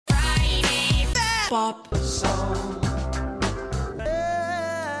pop song.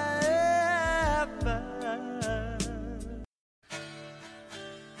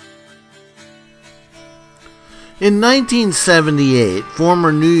 In 1978,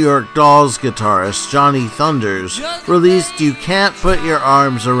 former New York Dolls guitarist Johnny Thunders released You Can't Put Your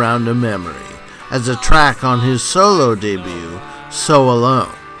Arms Around a Memory as a track on his solo debut, So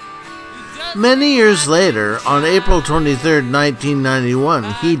Alone. Many years later, on April 23,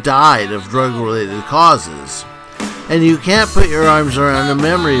 1991, he died of drug-related causes, and You Can't Put Your Arms Around a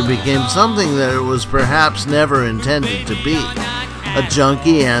Memory became something that it was perhaps never intended to be, a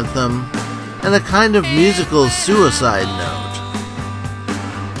junkie anthem, and a kind of musical suicide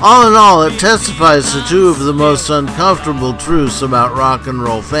note. All in all, it testifies to two of the most uncomfortable truths about rock and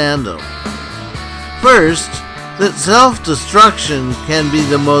roll fandom. First, that self-destruction can be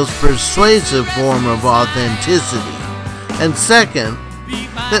the most persuasive form of authenticity. And second,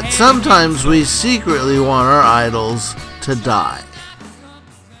 that sometimes we secretly want our idols to die.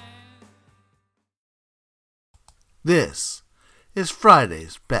 This is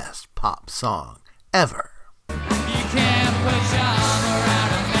Friday's best pop song ever. You can't put your arm around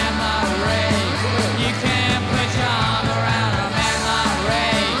a man my way. You can't put your arm around a man my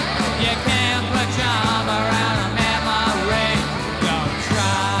way. You can't put your arm around a man my way. Don't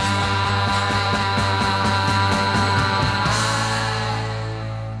try.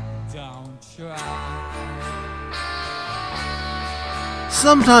 Don't try.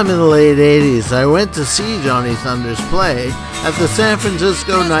 Sometime in the late 80s, I went to see Johnny Thunders play at the San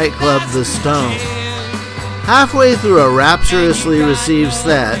Francisco nightclub The Stone. Halfway through a rapturously received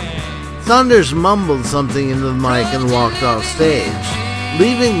set, Thunders mumbled something into the mic and walked off stage,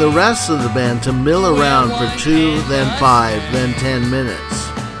 leaving the rest of the band to mill around for 2, then 5, then 10 minutes.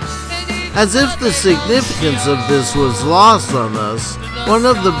 As if the significance of this was lost on us, one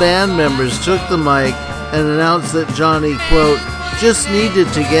of the band members took the mic and announced that Johnny, quote, just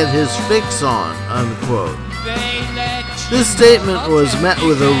needed to get his fix on, unquote. This statement was met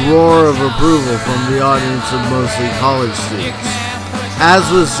with a roar of approval from the audience of mostly college students, as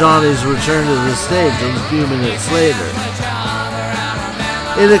was Johnny's return to the stage a few minutes later.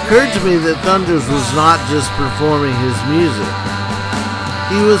 It occurred to me that Thunders was not just performing his music,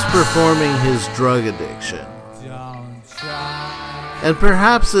 he was performing his drug addiction. And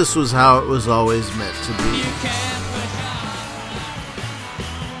perhaps this was how it was always meant to be.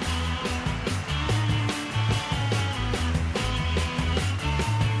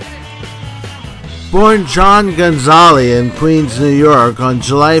 Born John Gonzalez in Queens, New York on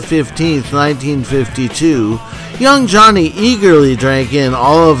July 15, 1952, young Johnny eagerly drank in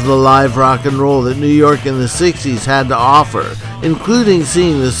all of the live rock and roll that New York in the 60s had to offer, including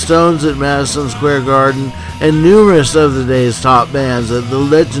seeing the Stones at Madison Square Garden and numerous of the day's top bands at the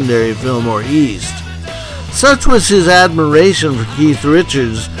legendary Fillmore East. Such was his admiration for Keith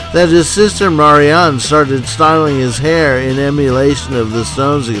Richards that his sister Marianne started styling his hair in emulation of the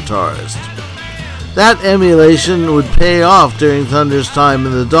Stones guitarist. That emulation would pay off during Thunders' time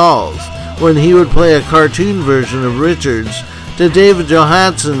in the Dolls, when he would play a cartoon version of Richards to David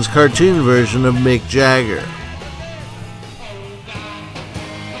Johansen's cartoon version of Mick Jagger.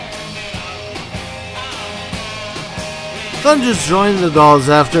 Thunders joined the Dolls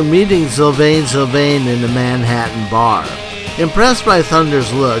after meeting Sylvain Sylvain in a Manhattan bar. Impressed by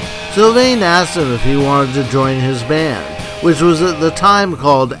Thunders' look, Sylvain asked him if he wanted to join his band, which was at the time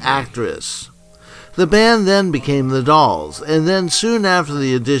called Actress. The band then became the Dolls, and then soon after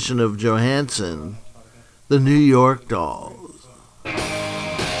the addition of Johansen, the New York Dolls.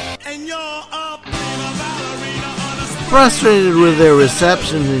 Frustrated with their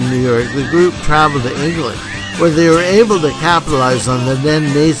reception in New York, the group traveled to England, where they were able to capitalize on the then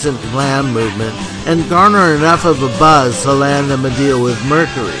nascent glam movement and garner enough of a buzz to land them a deal with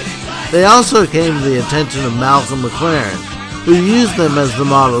Mercury. They also came to the attention of Malcolm McLaren, who used them as the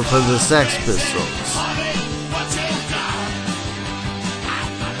model for the Sex Pistols.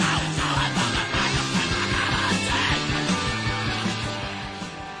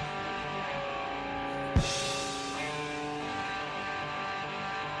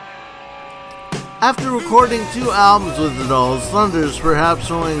 After recording 2 albums with the Dolls, Thunders, perhaps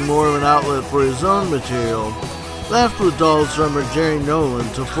wanting more of an outlet for his own material, left with Dolls drummer Jerry Nolan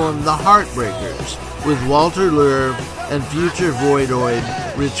to form the Heartbreakers, with Walter Lure and future Voidoid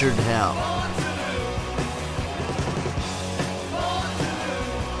Richard Hell.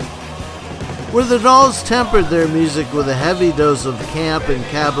 Where the Dolls tempered their music with a heavy dose of camp and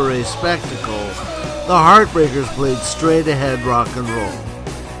cabaret spectacle, the Heartbreakers played straight-ahead rock and roll.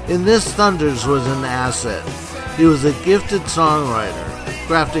 In this, Thunders was an asset. He was a gifted songwriter,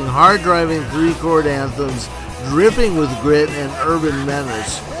 crafting hard-driving three-chord anthems dripping with grit and urban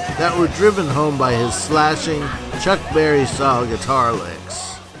menace that were driven home by his slashing, Chuck Berry-style guitar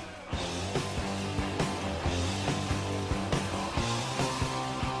licks.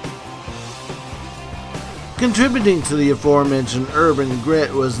 Contributing to the aforementioned urban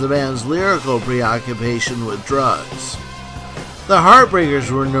grit was the band's lyrical preoccupation with drugs. The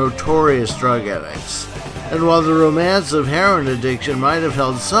Heartbreakers were notorious drug addicts, and while the romance of heroin addiction might have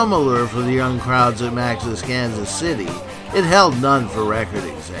held some allure for the young crowds at Max's Kansas City, it held none for record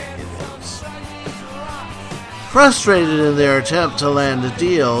executives. Frustrated in their attempt to land a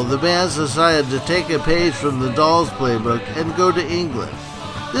deal, the bands decided to take a page from the Dolls playbook and go to England.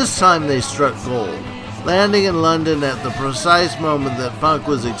 This time they struck gold, landing in London at the precise moment that punk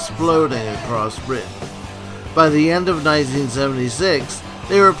was exploding across Britain. By the end of 1976,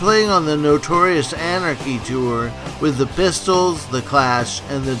 they were playing on the Notorious Anarchy tour with the Pistols, the Clash,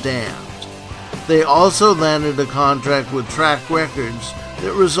 and the Damned. They also landed a contract with Track Records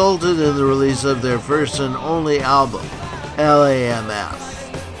that resulted in the release of their first and only album, LAMF.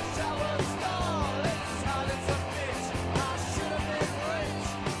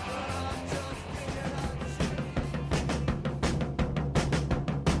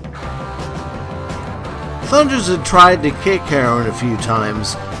 Thunders had tried to kick heroin a few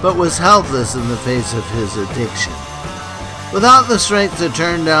times, but was helpless in the face of his addiction. Without the strength to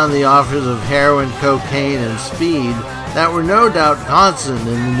turn down the offers of heroin, cocaine, and speed that were no doubt constant in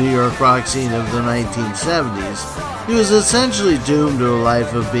the New York rock scene of the 1970s, he was essentially doomed to a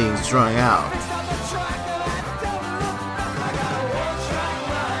life of being strung out.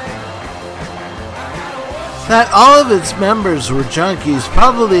 That all of its members were junkies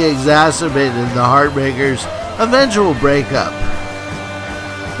probably exacerbated the Heartbreakers' eventual breakup,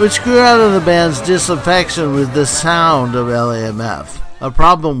 which grew out of the band's disaffection with the sound of LAMF, a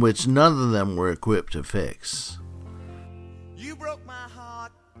problem which none of them were equipped to fix. You broke my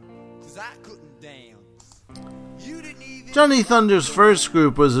heart, 'cause I couldn't dance. You didn't even... Johnny Thunders' first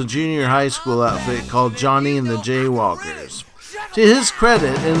group was a junior high school outfit called Johnny and the Jaywalkers. To his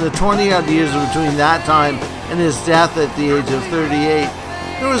credit, in the 20-odd years between that time and his death at the age of 38,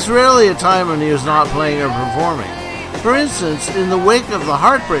 there was rarely a time when he was not playing or performing. For instance, in the wake of the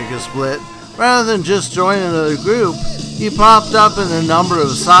Heartbreaker split, rather than just join another group, he popped up in a number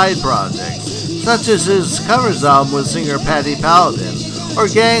of side projects, such as his covers album with singer Patti Paladin, or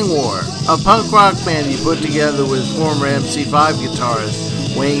Gang War, a punk rock band he put together with former MC5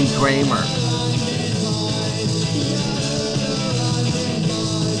 guitarist Wayne Kramer.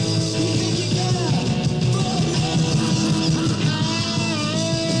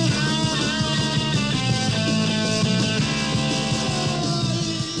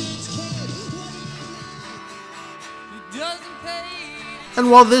 And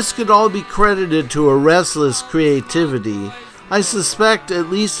while this could all be credited to a restless creativity, I suspect,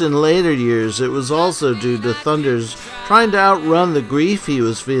 at least in later years, it was also due to Thunders trying to outrun the grief he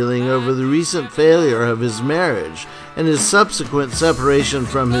was feeling over the recent failure of his marriage and his subsequent separation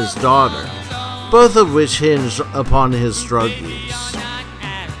from his daughter, both of which hinged upon his drug use.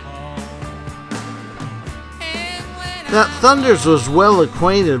 That Thunders was well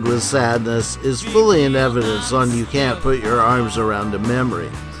acquainted with sadness is fully in evidence on You Can't Put Your Arms Around a Memory,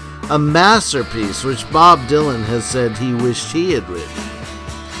 a masterpiece which Bob Dylan has said he wished he had written.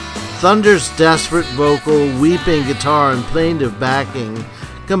 Thunders' desperate vocal, weeping guitar, and plaintive backing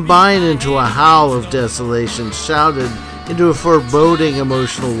combine into a howl of desolation shouted into a foreboding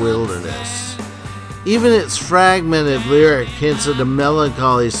emotional wilderness. Even its fragmented lyric hints at a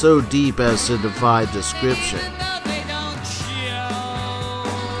melancholy so deep as to defy description.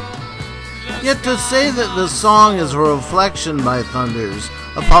 Yet to say that the song is a reflection by Thunders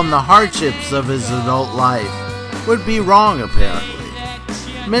upon the hardships of his adult life would be wrong, apparently.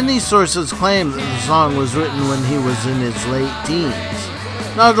 Many sources claim that the song was written when he was in his late teens.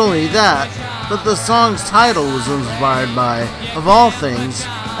 Not only that, but the song's title was inspired by, of all things,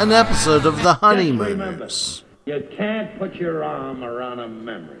 an episode of The Honeymooners. You can't put your arm around a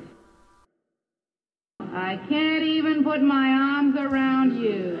memory. I can't even put my arms around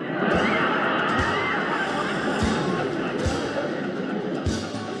you.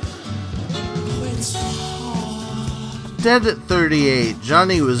 Dead at 38,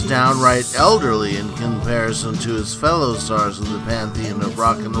 Johnny was downright elderly in comparison to his fellow stars in the pantheon of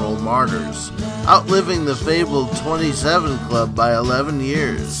rock and roll martyrs, outliving the fabled 27 Club by 11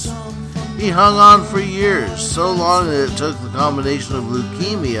 years. He hung on for years, so long that it took the combination of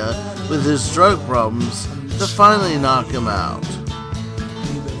leukemia with his drug problems to finally knock him out.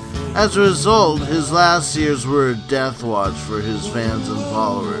 As a result, his last years were a death watch for his fans and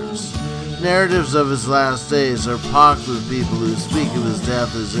followers. Narratives of his last days are pocked with people who speak of his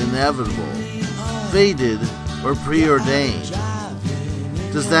death as inevitable, fated, or preordained.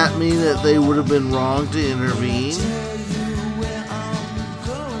 Does that mean that they would have been wrong to intervene?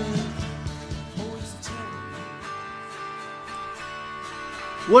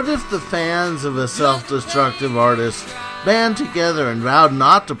 What if the fans of a self-destructive artist band together and vowed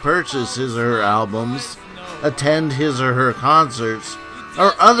not to purchase his or her albums, attend his or her concerts,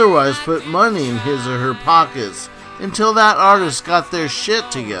 or otherwise put money in his or her pockets until that artist got their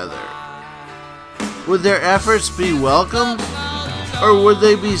shit together? Would their efforts be welcomed, or would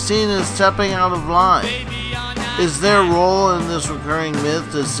they be seen as stepping out of line? Is their role in this recurring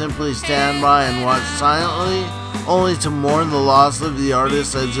myth to simply stand by and watch silently, only to mourn the loss of the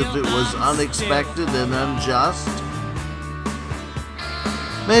artist as if it was unexpected and unjust?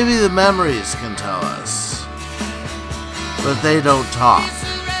 Maybe the memories can tell us, but they don't talk.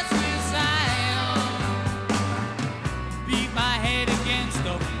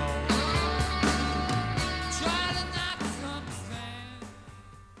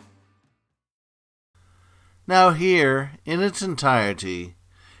 Now here, in its entirety,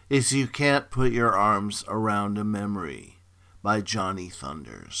 is You Can't Put Your Arms Around a Memory by Johnny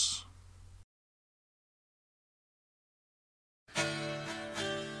Thunders.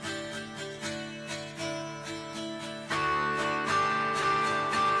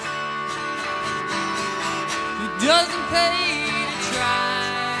 It doesn't pay to try.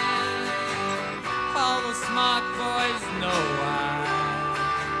 All the smart boys know why.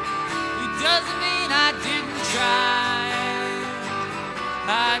 It doesn't mean I didn't try.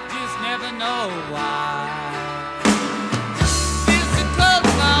 I just never know why. It's a club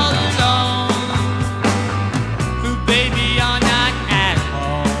all alone. Who, baby, you're not at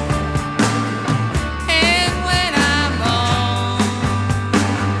home. And when I'm home,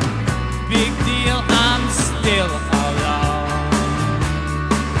 big deal, I'm still alone.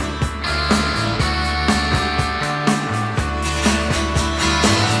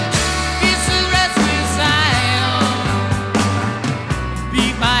 It's a restless island.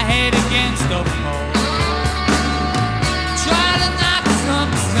 Beat my head against the pole. Try to knock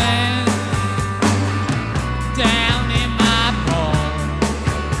some sense down in my bones.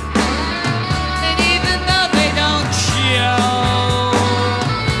 And even though they don't show,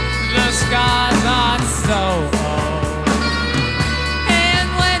 the scars aren't so old. And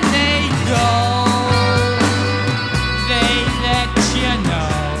when they go, they let you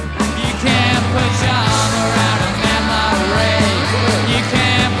know. You can't put your arm around a memory. You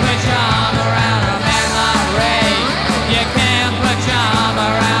can't put your arm around a memory.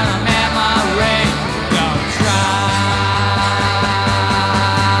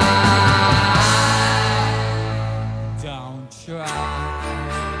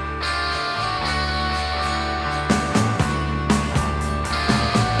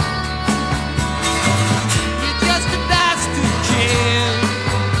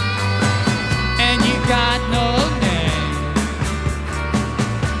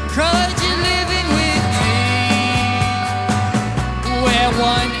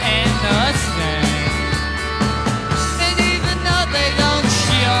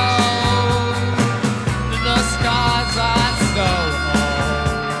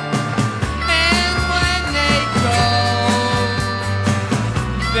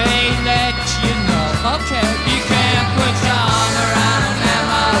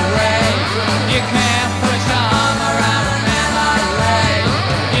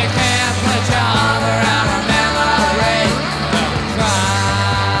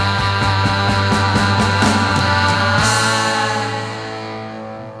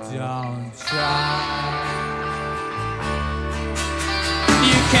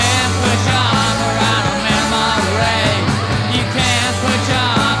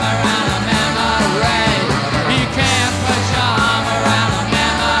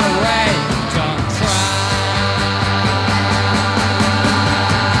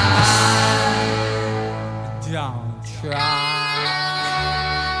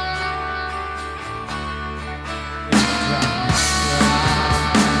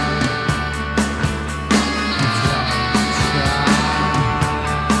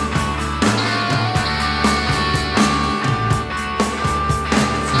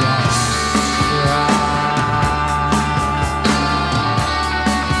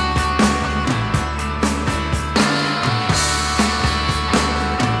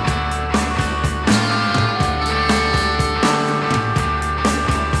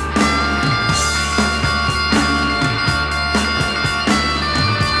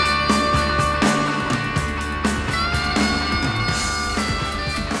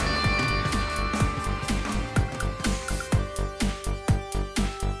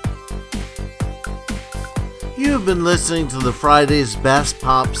 You have been listening to the Friday's Best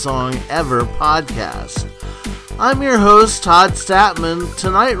Pop Song Ever podcast. I'm your host, Todd Statman,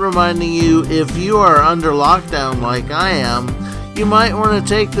 tonight reminding you if you are under lockdown like I am, you might want to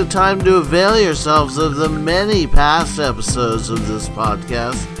take the time to avail yourselves of the many past episodes of this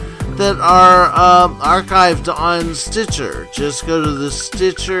podcast that are archived on Stitcher. Just go to the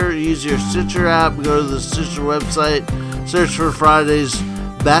Stitcher, use your Stitcher app, go to the Stitcher website, search for Friday's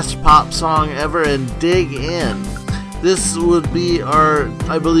Best Pop Song Ever, and dig in. This would be our,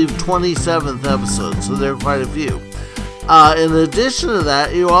 I believe, 27th episode, so there are quite a few. In addition to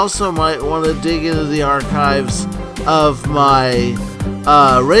that, you also might want to dig into the archives of my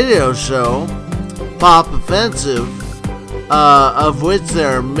radio show, Pop Offensive, of which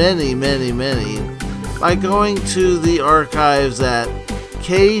there are many, by going to the archives at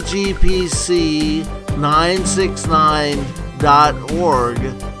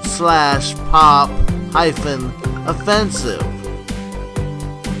kgpc969.org/pop-offensive.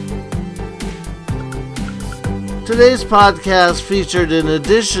 Today's podcast featured, in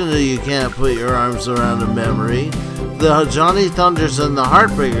addition to You Can't Put Your Arms Around a Memory, the Johnny Thunders and the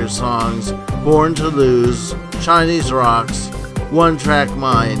Heartbreakers songs Born to Lose, Chinese Rocks, One Track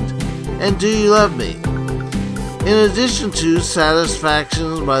Mind, and Do You Love Me? In addition to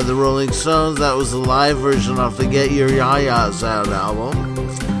Satisfactions by the Rolling Stones, that was a live version off the Get Your Yayas Out album,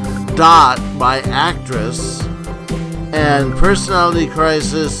 Dot by Actress, and Personality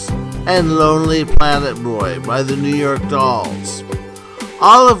Crisis and Lonely Planet Boy by the New York Dolls,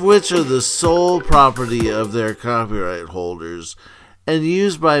 all of which are the sole property of their copyright holders and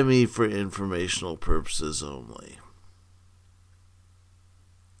used by me for informational purposes only.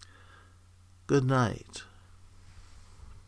 Good night.